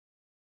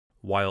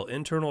While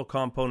internal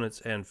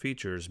components and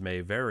features may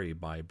vary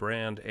by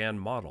brand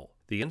and model,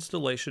 the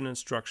installation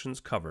instructions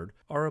covered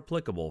are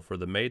applicable for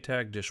the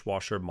Maytag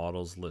dishwasher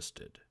models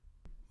listed.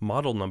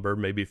 Model number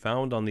may be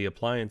found on the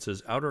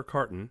appliance's outer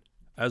carton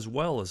as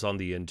well as on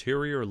the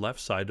interior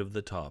left side of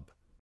the tub.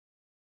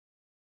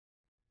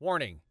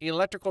 Warning: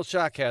 electrical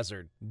shock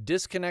hazard.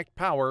 Disconnect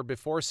power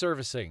before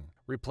servicing.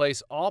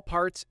 Replace all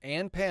parts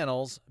and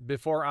panels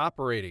before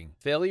operating.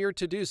 Failure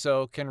to do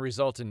so can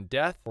result in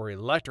death or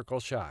electrical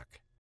shock.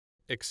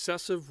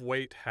 Excessive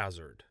weight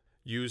hazard.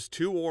 Use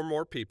 2 or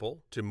more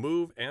people to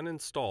move and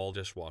install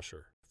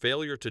dishwasher.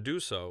 Failure to do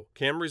so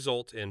can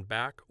result in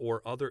back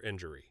or other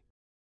injury.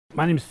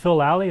 My name is Phil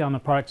Lally. I'm the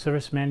Product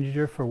Service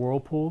Manager for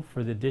Whirlpool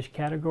for the dish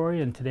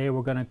category, and today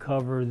we're going to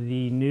cover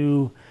the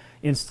new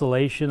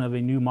installation of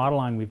a new model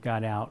line we've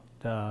got out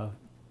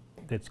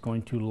that's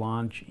going to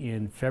launch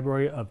in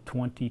February of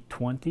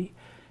 2020.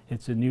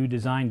 It's a new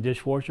design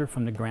dishwasher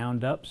from the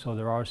ground up, so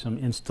there are some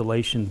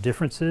installation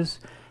differences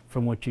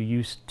from what you're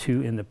used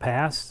to in the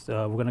past.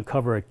 We're going to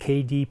cover a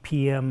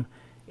KDPM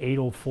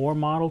 804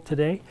 model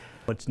today.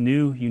 What's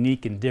new,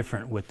 unique, and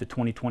different with the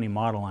 2020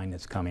 model line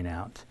that's coming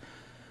out.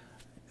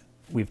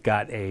 We've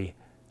got a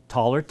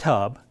taller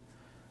tub.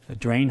 The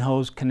drain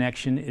hose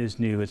connection is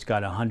new. It's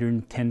got a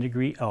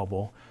 110-degree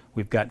elbow.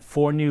 We've got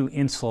 4 new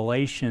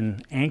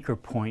insulation anchor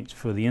points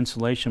for the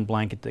insulation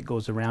blanket that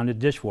goes around the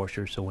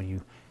dishwasher, so when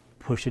you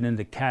push it into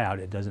the cutout,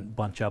 it doesn't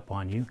bunch up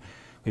on you.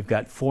 We've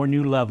got 4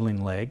 new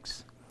leveling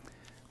legs.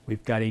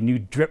 We've got a new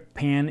drip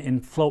pan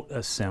and float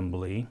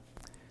assembly.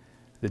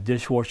 The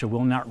dishwasher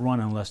will not run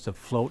unless the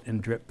float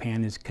and drip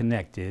pan is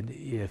connected.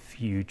 If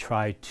you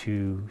try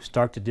to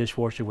start the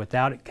dishwasher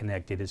without it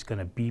connected, it's going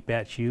to beep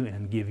at you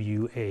and give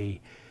you a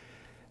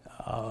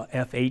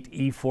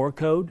F8E4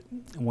 code.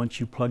 Once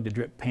you plug the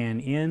drip pan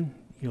in,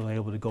 you'll be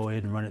able to go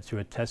ahead and run it through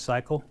a test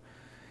cycle.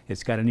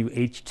 It's got a new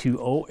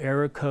H2O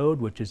error code,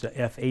 which is a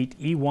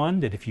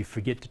F8E1, that if you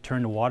forget to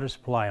turn the water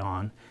supply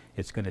on,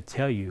 it's going to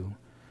tell you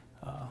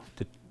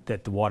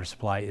that the water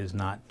supply is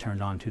not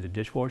turned on to the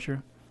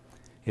dishwasher.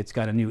 It's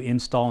got a new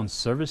install and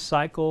service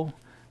cycle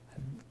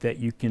that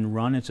you can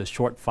run. It's a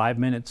short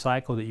 5-minute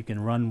cycle that you can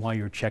run while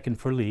you're checking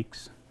for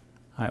leaks.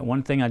 All right,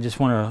 one thing I just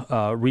want to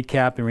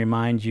recap and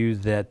remind you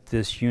that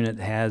this unit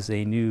has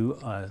a new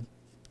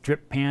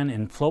drip pan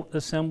and float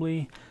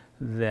assembly.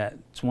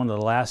 That's one of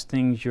the last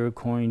things you're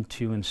going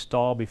to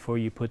install before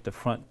you put the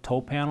front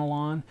toe panel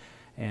on.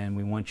 And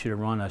we want you to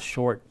run a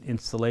short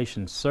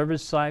installation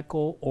service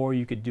cycle, or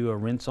you could do a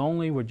rinse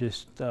only. We're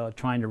just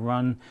trying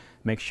to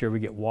make sure we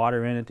get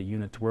water in it, the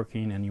unit's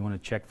working, and you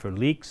want to check for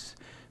leaks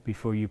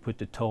before you put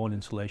the toe and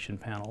insulation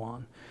panel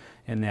on.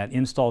 And that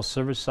install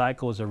service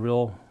cycle is a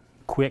real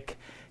quick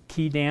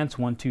key dance,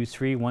 1, 2,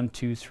 3, 1,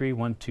 2, 3,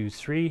 1, 2,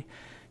 3.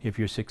 If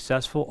you're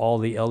successful, all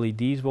the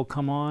LEDs will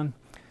come on.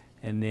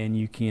 And then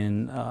you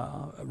can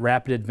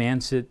rapid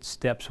advance it,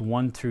 steps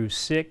 1 through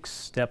 6.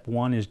 Step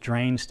 1 is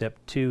drain, step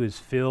 2 is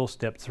fill,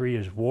 step 3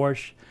 is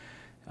wash.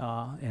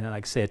 And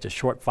like I say, it's a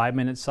short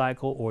 5-minute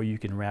cycle, or you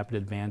can rapid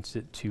advance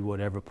it to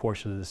whatever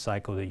portion of the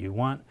cycle that you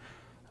want.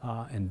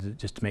 And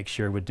just to make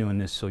sure we're doing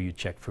this so you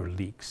check for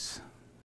leaks.